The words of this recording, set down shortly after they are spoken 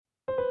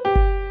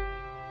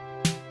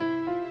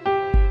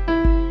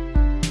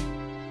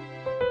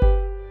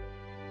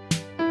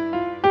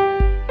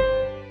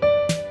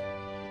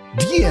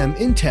am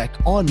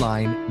InTech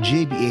Online,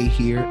 JBA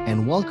here,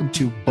 and welcome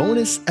to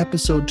bonus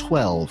episode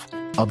 12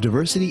 of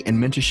Diversity and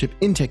Mentorship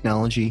in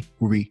Technology,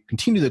 where we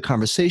continue the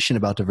conversation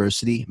about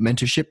diversity,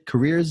 mentorship,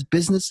 careers,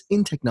 business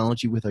in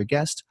technology with our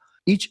guest.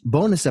 Each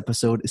bonus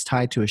episode is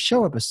tied to a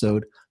show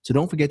episode, so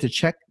don't forget to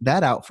check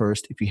that out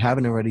first if you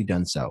haven't already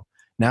done so.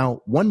 Now,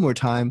 one more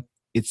time,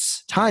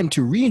 it's time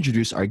to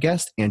reintroduce our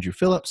guest, Andrew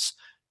Phillips,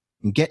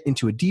 and get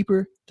into a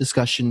deeper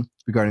discussion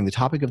regarding the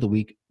topic of the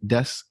week,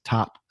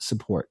 desktop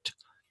support.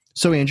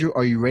 So, Andrew,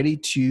 are you ready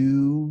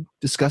to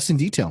discuss in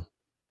detail?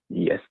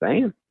 Yes, I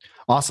am.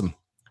 Awesome.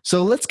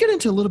 So let's get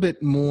into a little bit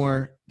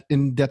more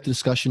in-depth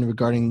discussion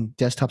regarding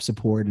desktop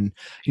support. And,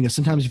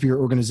 sometimes if you're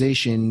an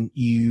organization,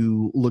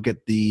 you look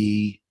at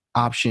the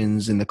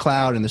options in the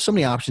cloud, and there's so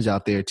many options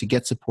out there to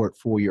get support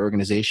for your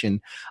organization.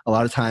 A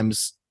lot of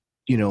times,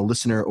 a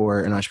listener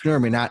or an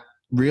entrepreneur may not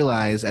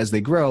realize as they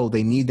grow,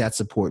 they need that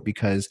support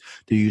because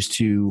they're used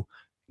to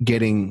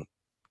getting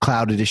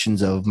cloud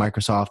editions of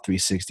Microsoft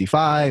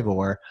 365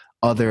 or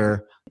all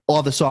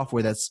the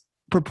software that's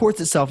purports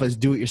itself as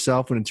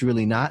do-it-yourself when it's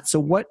really not. So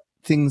what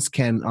things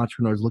can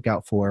entrepreneurs look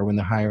out for when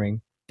they're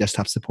hiring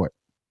desktop support?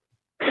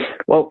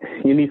 Well,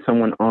 you need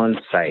someone on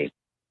site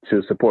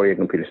to support your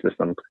computer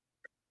systems.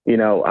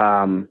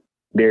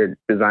 They're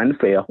designed to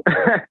fail.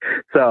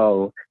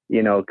 So,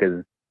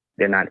 because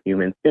they're not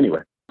humans anyway.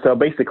 So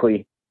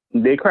basically,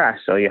 they crash.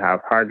 So you have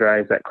hard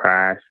drives that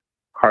crash,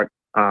 you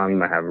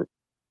might have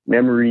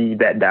memory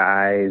that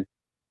dies.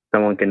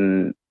 Someone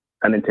can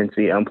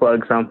unintentionally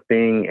unplug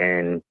something,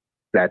 and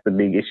that's a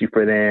big issue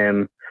for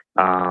them.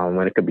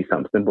 When it could be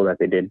something simple that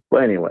they did.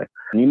 But anyway,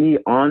 you need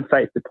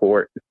on-site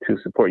support to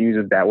support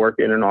users that work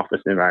in an office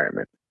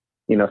environment.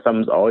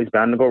 Something's always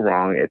bound to go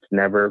wrong. It's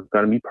never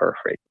going to be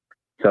perfect.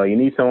 So you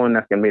need someone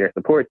that's going to be there to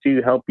support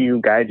you, help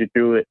you, guide you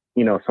through it.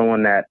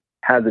 Someone that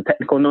has the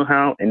technical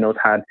know-how and knows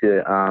how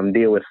to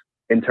deal with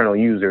internal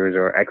users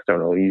or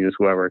external users,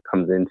 whoever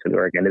comes into the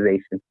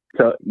organization.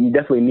 So you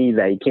definitely need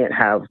that. You can't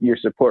have your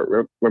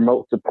support,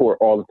 remote support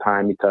all the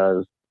time,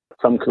 because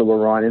something could go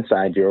wrong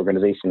inside your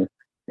organization,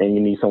 and you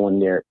need someone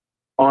there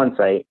on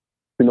site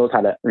who knows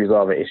how to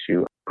resolve an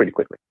issue pretty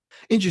quickly.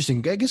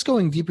 Interesting. I guess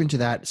going deeper into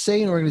that,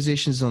 say an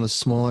organization is on the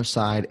smaller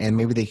side and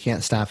maybe they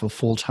can't staff a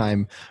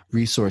full-time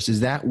resource. Is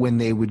that when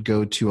they would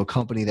go to a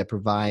company that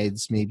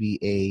provides maybe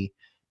a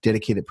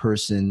dedicated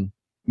person,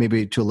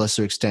 maybe to a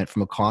lesser extent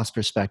from a cost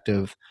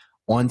perspective,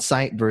 on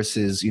site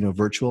versus,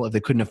 virtual, if they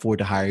couldn't afford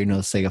to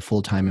hire, say a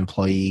full-time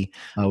employee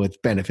with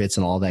benefits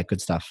and all that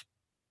good stuff?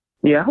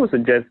 Yeah, I would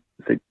suggest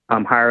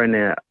hiring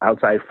an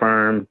outside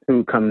firm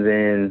who comes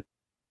in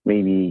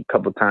maybe a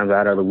couple times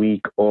out of the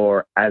week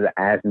or as an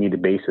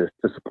as-needed basis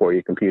to support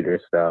your computer.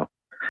 So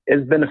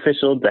it's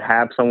beneficial to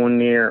have someone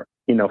there,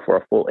 for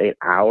a full 8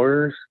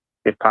 hours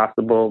if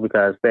possible,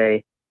 because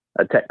say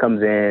a tech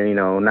comes in,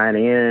 9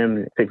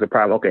 a.m., fix a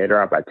problem. Okay,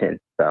 they're out by 10.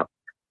 So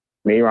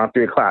maybe around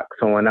 3 o'clock,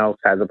 someone else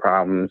has a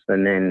problem,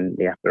 and then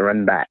they have to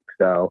run back.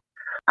 So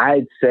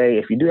I'd say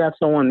if you do have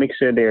someone, make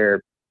sure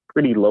they're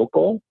pretty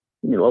local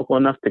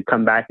enough to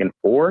come back and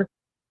forth.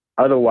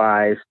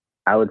 Otherwise,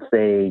 I would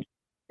say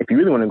if you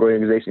really want to grow your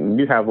organization, you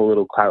do have a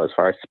little clout as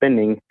far as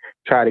spending,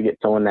 try to get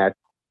someone that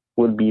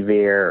would be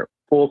there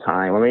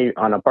full-time or maybe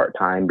on a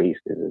part-time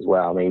basis as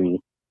well.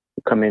 Maybe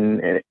come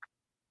in at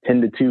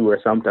 10 to 2 or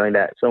something like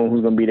that. Someone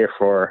who's going to be there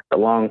for the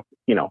long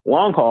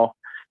haul,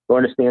 who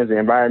understands the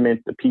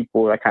environment, the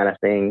people, that kind of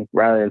thing,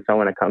 rather than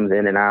someone that comes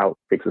in and out,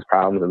 fixes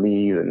problems and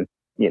leaves, and,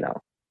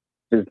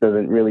 just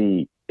doesn't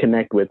really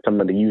connect with some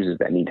of the users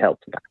that need help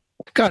sometimes.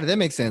 Got it. That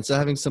makes sense. So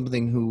having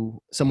somebody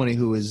who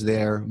is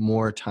there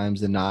more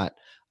times than not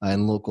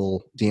in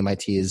local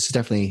DMIT is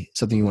definitely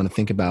something you want to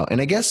think about.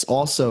 And I guess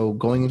also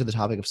going into the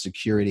topic of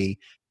security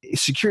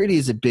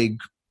is a big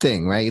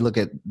thing, right? You look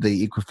at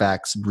the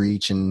Equifax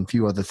breach and a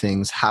few other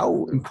things.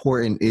 How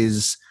important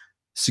is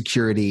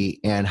security,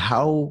 and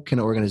how can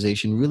an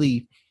organization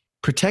really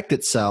protect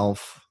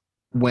itself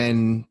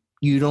when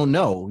you don't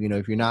know,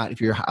 if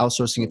you're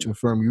outsourcing it to a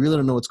firm, you really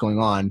don't know what's going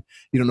on.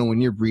 You don't know when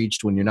you're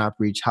breached, when you're not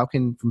breached. How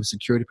can, from a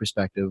security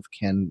perspective,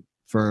 can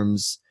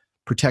firms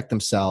protect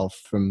themselves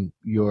from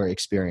your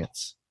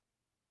experience?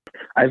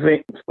 I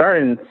think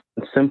starting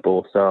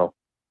simple. So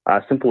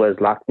simple as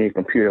locking your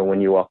computer when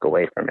you walk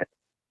away from it.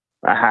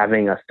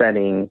 Having a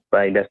setting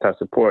by desktop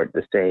support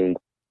to say,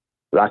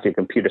 lock your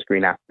computer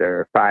screen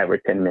after 5 or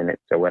 10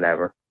 minutes or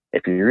whatever.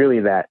 If you're really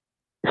that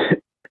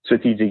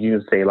strategic, you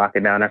can say lock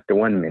it down after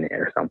 1 minute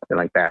or something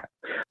like that.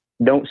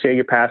 Don't share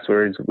your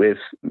passwords with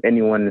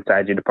anyone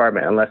inside your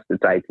department unless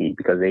it's IT,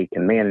 because they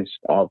can manage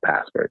all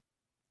passwords.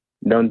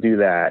 Don't do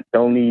that.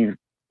 Don't leave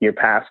your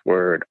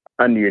password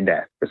under your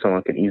desk so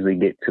someone can easily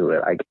get to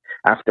it, like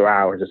after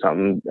hours or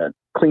something. A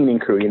cleaning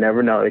crew, you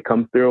never know. They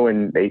come through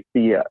and they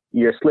see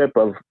your slip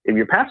of if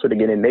your password to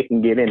get in, they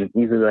can get in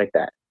easily like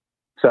that.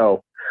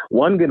 So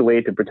one good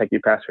way to protect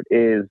your password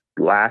is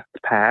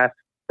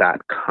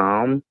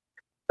LastPass.com.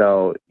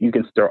 So you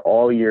can store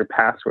all your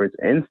passwords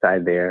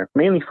inside there,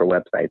 mainly for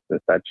websites and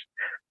such,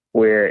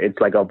 where it's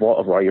like a vault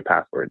of all your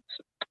passwords.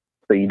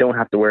 So you don't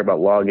have to worry about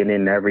logging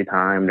in every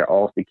time. They're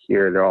all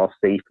secure. They're all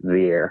safe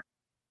there.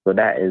 So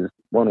that is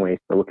one way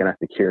for looking at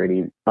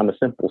security on the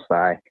simple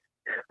side.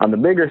 On the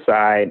bigger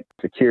side,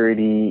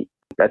 security,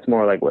 that's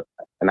more like what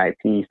an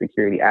IT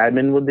security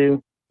admin will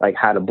do, like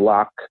how to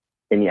block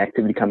any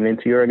activity coming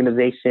into your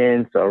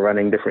organization. So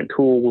running different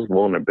tools,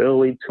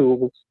 vulnerability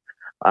tools,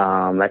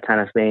 that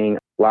kind of thing,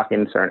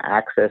 blocking certain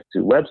access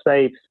to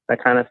websites,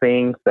 that kind of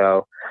thing.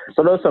 So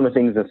those are some of the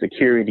things in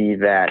security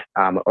that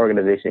an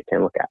organization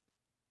can look at.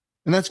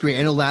 And that's great.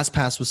 I know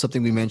LastPass was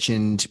something we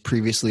mentioned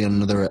previously on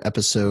another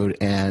episode,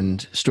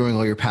 and storing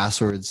all your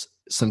passwords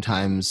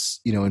sometimes,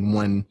 in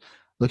one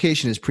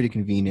location is pretty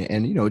convenient.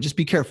 And, just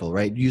be careful,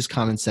 right? Use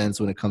common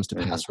sense when it comes to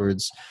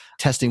passwords.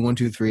 Testing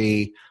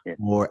 123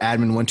 or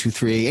admin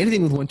 123,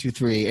 anything with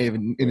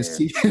 123 in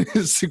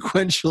a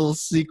sequential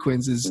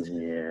sequence is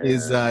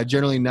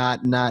generally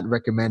not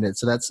recommended.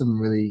 So that's some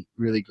really,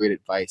 really great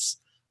advice.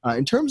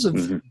 In terms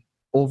of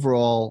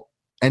overall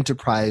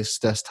enterprise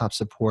desktop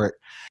support,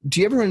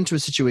 do you ever run into a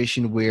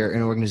situation where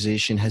an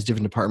organization has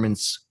different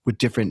departments with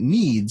different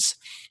needs,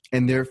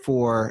 and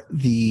therefore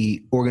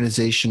the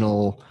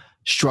organizational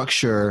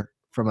structure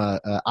from a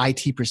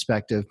IT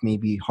perspective may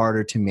be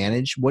harder to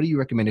manage? What do you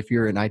recommend if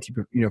you're an IT,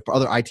 for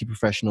other IT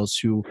professionals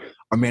who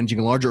are managing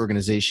a larger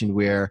organization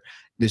where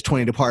there's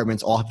 20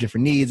 departments, all have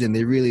different needs, and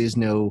there really is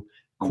no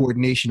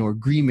coordination or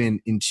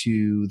agreement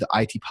into the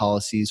IT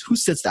policies? Who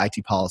sets the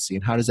IT policy,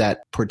 and how does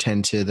that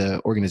portend to the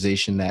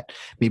organization that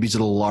maybe is a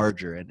little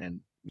larger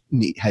and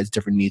has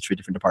different needs for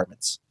different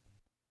departments?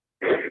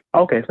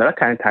 Okay, so that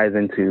kind of ties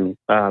into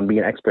being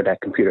an expert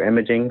at computer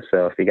imaging.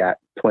 So if you got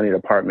 20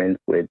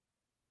 departments with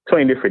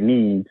 20 different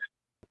needs,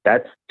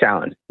 that's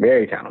challenging,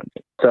 very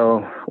challenging.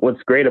 So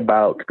what's great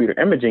about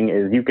computer imaging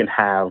is you can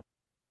have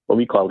what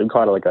we call it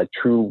like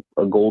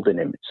a golden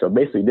image. So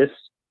basically this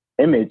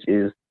image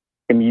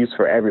can be used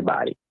for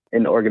everybody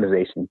in the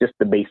organization, just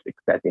the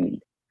basics that they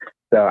need.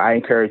 So I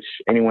encourage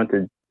anyone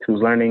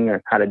who's learning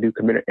how to do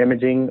computer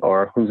imaging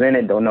or who's in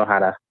it, don't know how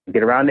to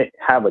get around it,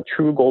 have a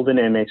true golden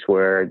image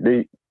where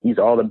these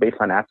are all the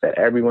baseline apps that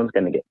everyone's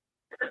going to get.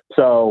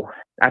 So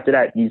after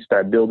that, you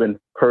start building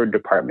per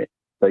department.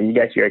 So you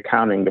got your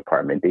accounting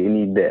department, they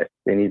need this,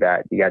 they need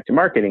that. You got your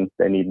marketing,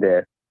 they need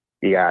this.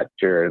 You got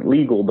your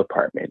legal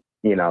department.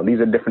 These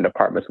are different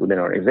departments within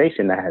an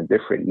organization that have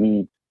different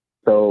needs.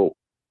 So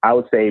I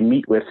would say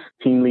meet with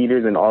team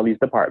leaders in all these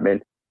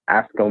departments,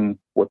 ask them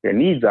what their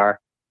needs are,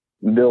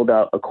 build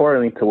out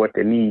accordingly to what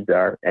their needs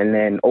are, and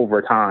then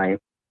over time,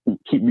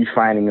 keep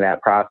refining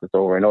that process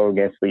over and over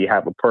again so you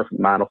have a perfect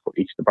model for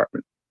each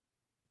department.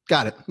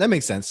 Got it. That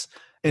makes sense.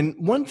 And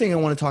one thing I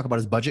want to talk about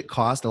is budget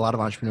cost. A lot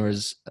of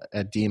entrepreneurs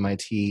at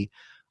DMIT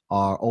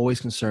are always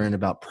concerned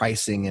about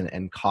pricing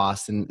and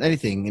cost, and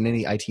anything in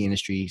any IT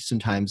industry.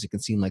 Sometimes it can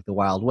seem like the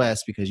Wild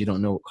West because you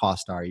don't know what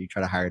costs are. You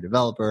try to hire a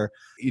developer,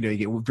 you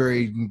get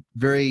very,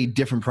 very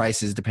different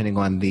prices depending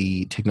on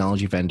the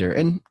technology vendor.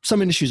 And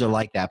some industries are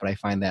like that, but I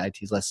find that IT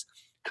is less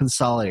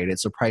consolidated,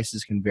 so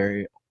prices can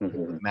vary over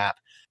the map.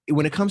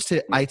 When it comes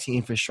to IT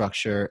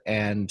infrastructure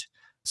and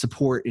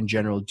support in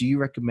general, do you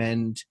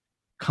recommend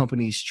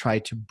companies try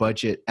to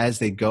budget as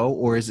they go,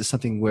 or is it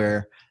something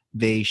where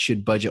they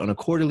should budget on a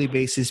quarterly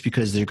basis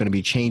because there are going to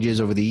be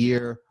changes over the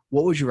year?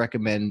 What would you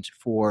recommend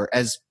for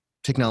as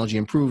technology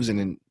improves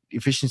and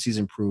efficiencies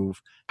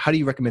improve? How do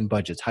you recommend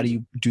budgets? How do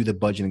you do the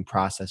budgeting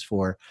process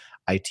for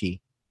IT?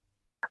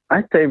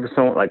 I'd say for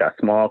someone like a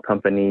small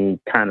company,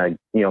 kind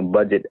of,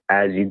 budget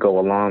as you go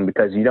along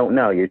because you don't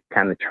know. You're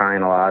kind of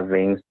trying a lot of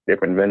things,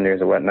 different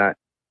vendors or whatnot.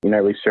 You're not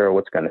really sure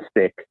what's going to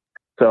stick.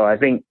 So I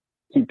think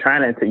keep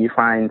trying it until you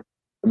find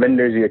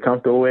vendors you're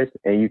comfortable with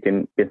and you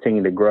can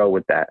continue to grow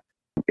with that.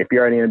 If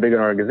you're already in a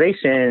bigger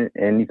organization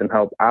and need some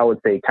help, I would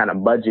say kind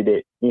of budget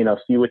it,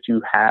 see what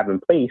you have in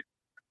place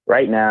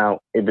right now.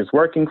 If it's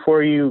working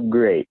for you,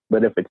 great.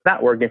 But if it's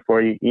not working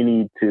for you, you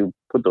need to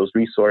put those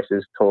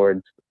resources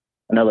towards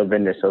another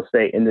vendor. So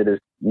say end of this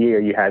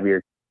year, you have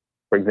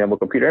for example,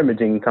 computer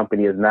imaging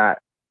company is not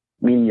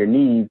meeting your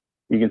needs.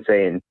 You can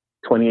say in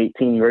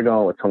 2018, you were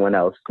going with someone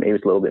else. Maybe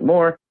it's a little bit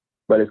more,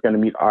 but it's going to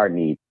meet our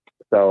needs.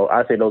 So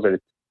I'd say those are the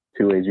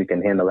two ways you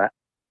can handle that.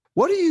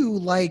 What do you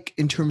like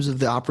in terms of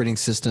the operating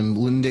system,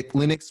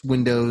 Linux,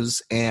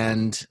 Windows,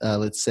 and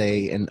let's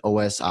say an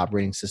OS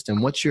operating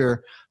system? What's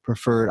your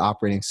preferred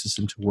operating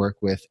system to work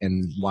with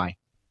and why?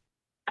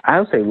 I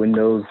would say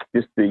Windows,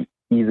 just the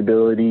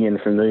usability and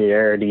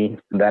familiarity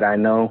that I've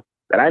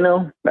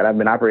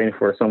been operating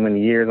for so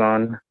many years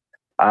on.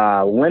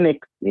 Linux,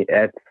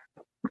 it's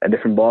a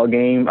different ball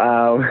game.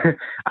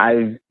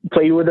 I've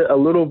played with it a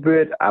little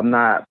bit. I'm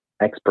not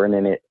expert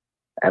in it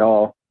at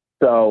all.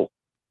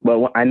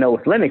 But I know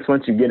with Linux,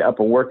 once you get up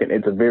and working,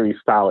 it's a very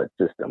solid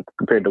system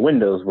compared to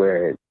Windows,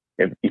 where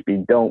if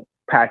you don't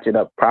patch it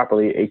up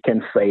properly, it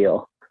can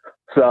fail.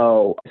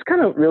 So it's kind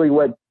of really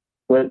what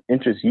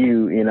interests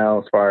you,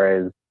 as far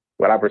as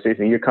what operating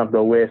system you're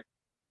comfortable with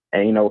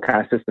and, what kind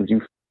of systems you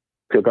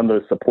feel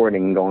comfortable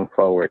supporting going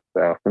forward.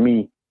 So for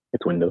me,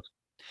 it's Windows.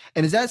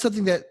 And is that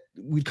something that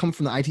would come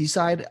from the IT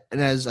side?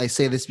 And as I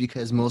say this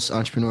because most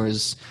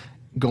entrepreneurs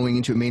going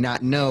into it may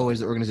not know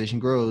as the organization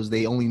grows.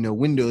 They only know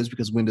Windows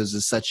because Windows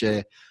is such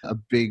a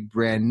big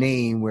brand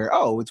name where,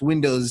 oh, it's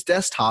Windows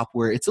desktop,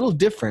 where it's a little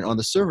different on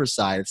the server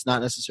side. It's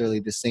not necessarily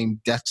the same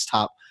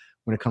desktop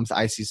when it comes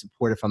to IC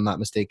support, if I'm not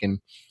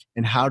mistaken.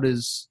 And how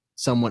does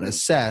someone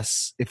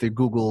assess if they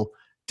Google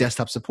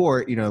desktop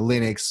support,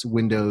 Linux,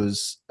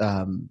 Windows,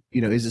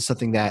 is it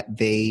something that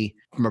they,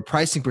 from a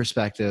pricing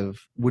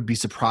perspective, would be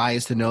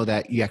surprised to know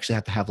that you actually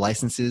have to have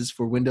licenses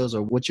for Windows?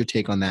 Or what's your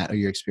take on that or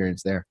your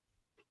experience there?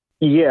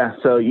 Yeah,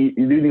 so you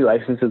do need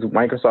licenses with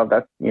Microsoft.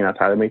 That's that's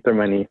how they make their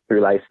money,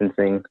 through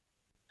licensing.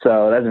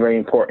 So that's very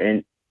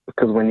important,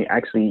 because when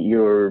if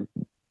you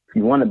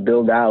want to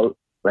build out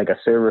like a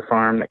server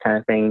farm, that kind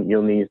of thing,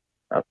 you'll need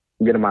a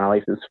good amount of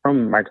licenses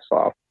from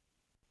Microsoft.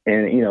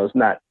 And it's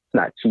not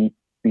cheap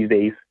these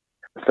days.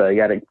 So you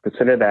got to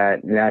consider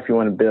that. Now, if you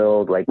want to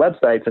build like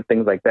websites and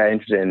things like that,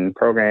 interested in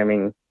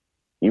programming,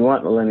 you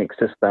want a Linux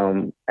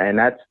system, and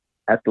that's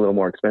a little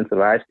more expensive,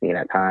 I've seen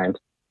at times.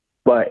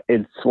 But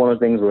it's one of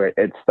the things where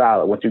it's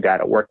solid once you got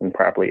it working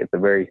properly. It's a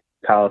very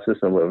solid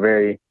system with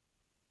very,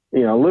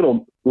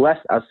 little less,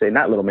 I'll say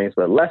not little maintenance,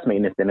 but less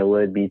maintenance than it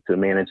would be to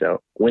manage a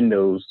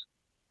Windows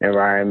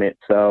environment.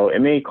 So it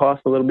may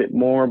cost a little bit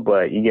more,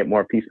 but you get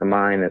more peace of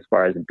mind as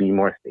far as it being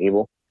more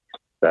stable.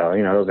 So,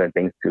 those are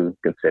things to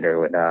consider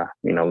with,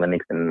 Linux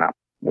and not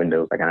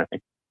Windows, that kind of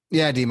thing.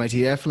 Yeah,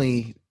 DMIT,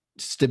 definitely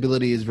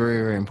stability is very,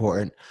 very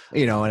important.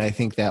 And I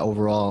think that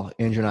overall,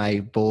 Andrew and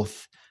I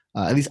both,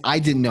 at least I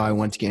didn't know I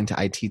wanted to get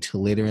into IT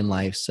till later in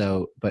life.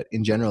 So, but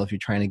in general, if you're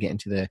trying to get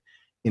into the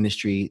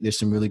industry, there's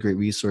some really great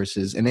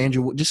resources. And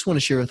Andrew, just want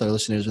to share with our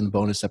listeners in the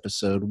bonus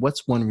episode,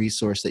 what's one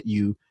resource that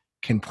you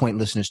can point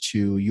listeners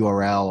to,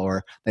 URL,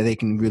 or that they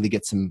can really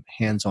get some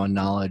hands-on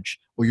knowledge,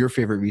 or your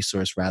favorite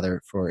resource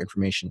rather, for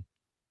information?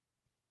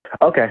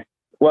 Okay.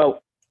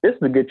 Well, this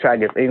is a good track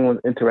if anyone's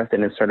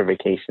interested in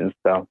certifications.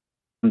 So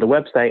the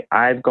website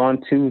I've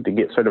gone to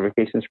get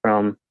certifications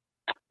from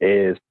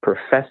is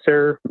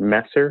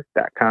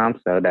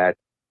professormesser.com. So that's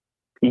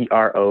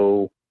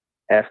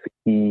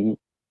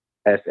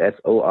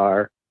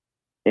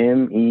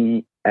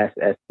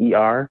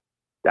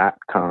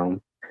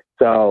PROFESSORMESSER.com.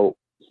 So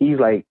he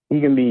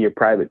can be your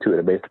private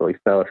tutor, basically.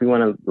 So if you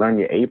want to learn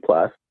your A+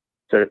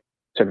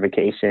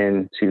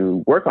 certification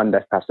to work on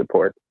desktop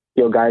support,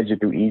 he'll guide you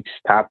through each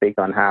topic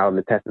on how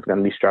the test is going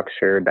to be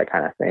structured, that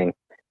kind of thing.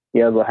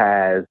 He also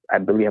has, I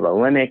believe, a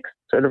Linux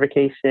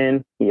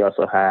certification. He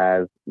also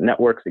has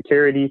network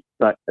security,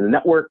 but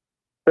network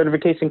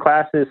certification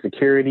classes,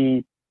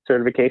 security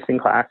certification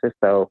classes.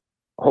 So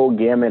a whole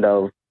gamut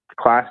of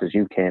classes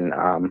you can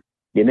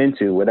get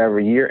into,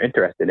 whatever you're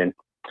interested in.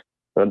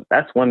 So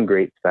that's one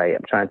great site.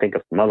 I'm trying to think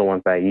of some other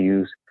ones I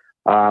use.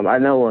 I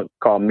know one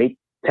called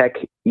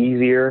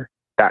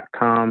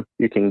MakeTechEasier.com.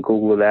 You can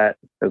Google that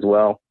as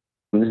well.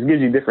 This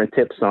gives you different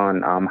tips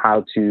on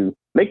how to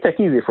make tech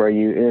easier for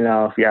you.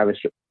 If you have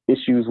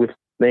issues with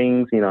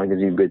things, it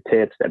gives you good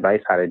tips,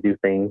 advice, how to do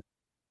things.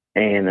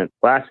 And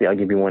lastly, I'll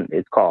give you one.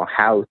 It's called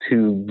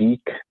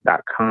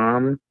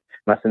HowToGeek.com.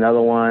 That's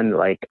another one.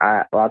 Like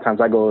a lot of times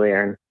I go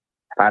there, and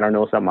if I don't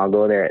know something, I'll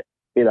go there.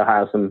 It'll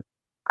have some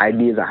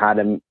ideas on how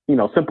to,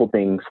 simple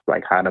things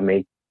like how to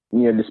make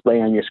your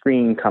display on your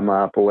screen come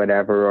up or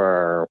whatever,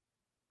 or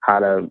how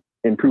to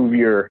improve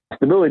your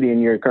stability in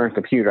your current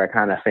computer, that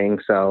kind of thing.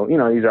 So,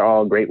 these are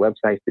all great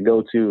websites to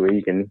go to where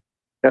you can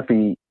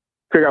definitely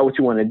figure out what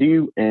you want to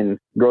do and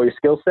grow your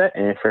skill set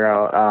and figure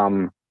out,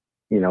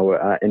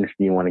 what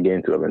industry you want to get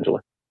into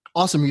eventually.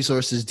 Awesome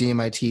resources,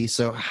 DMIT.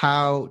 So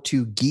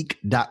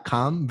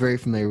howtogeek.com, very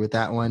familiar with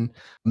that one.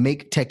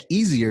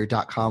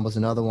 MakeTechEasier.com was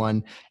another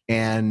one.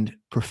 And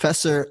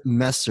Professor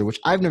Messer, which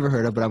I've never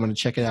heard of, but I'm going to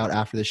check it out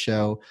after the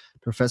show.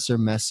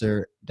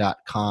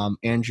 ProfessorMesser.com.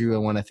 Andrew, I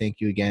want to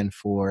thank you again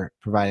for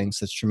providing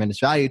such tremendous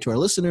value to our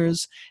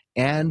listeners,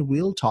 and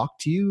we'll talk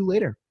to you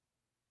later.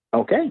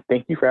 Okay.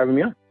 Thank you for having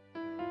me on.